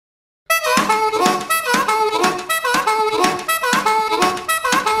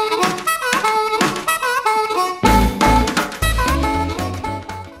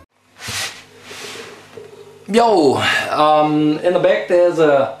Yo, in the back there's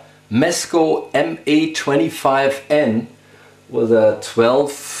a Masco MA25N with a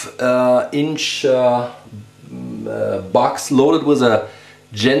 12-inch box loaded with a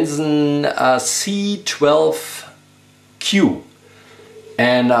Jensen C12Q,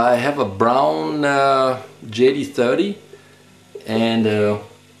 and I have a brown JT-30 and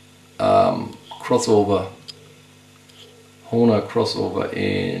crossover, Hohner Crossover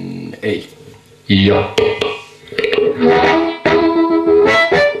in A. Yeah.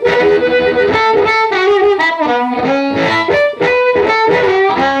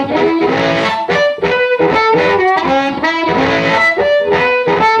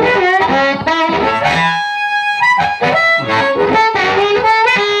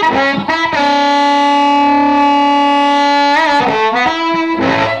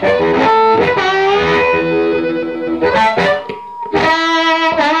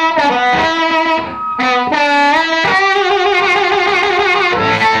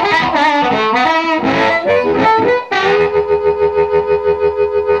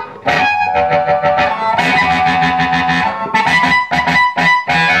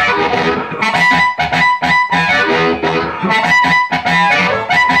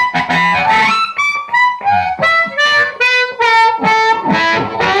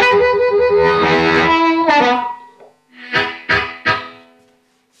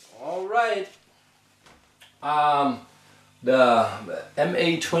 The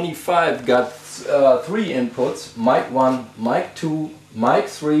MA25 got 3 inputs, mic 1, mic 2, mic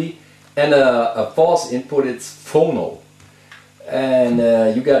 3, and a fourth input. It's phono. And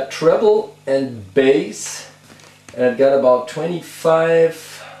you got treble and bass, and it got about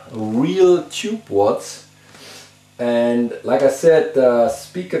 25 real tube watts. And like I said, the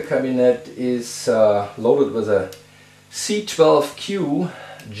speaker cabinet is loaded with a C12Q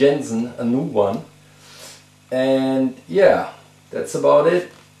Jensen, a new one. And yeah, that's about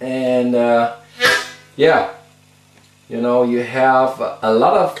it. And yeah, you know, you have a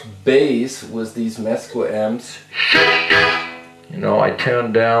lot of bass with these Masco amps. You know, I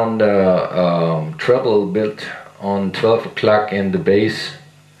turned down the treble bit on 12 o'clock and the bass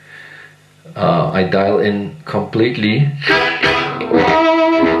I dial in completely.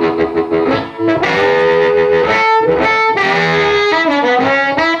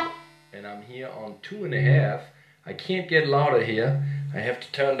 On 2.5, I can't get louder here. I have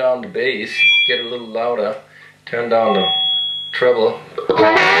to turn down the bass, get a little louder, turn down the treble.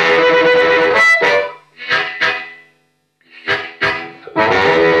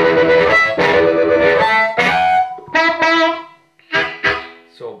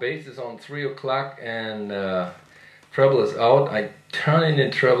 So bass is on 3 o'clock and treble is out. I turn in the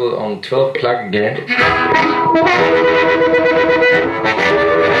treble on 12 o'clock again.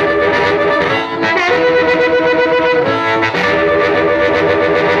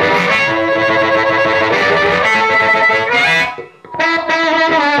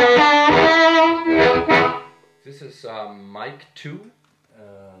 This is mic 2. I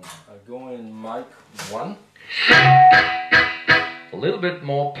go in mic 1. A little bit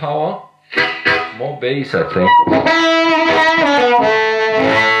more power, more bass, I think.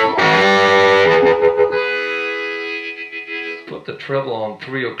 Put the treble on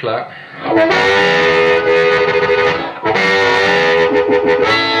 3 o'clock.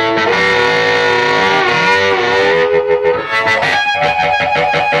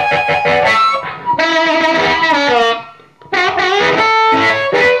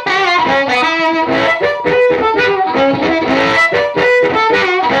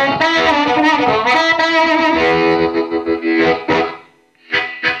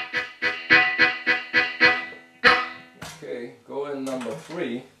 Okay, go in number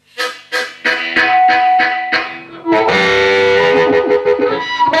 3.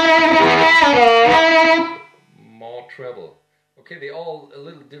 More treble. Okay, they're all a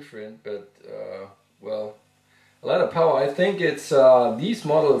little different, but well, a lot of power. I think it's these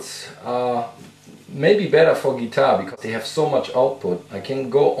models maybe better for guitar because they have so much output. I can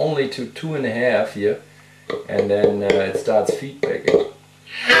go only to 2.5 here, and then it starts feedback again.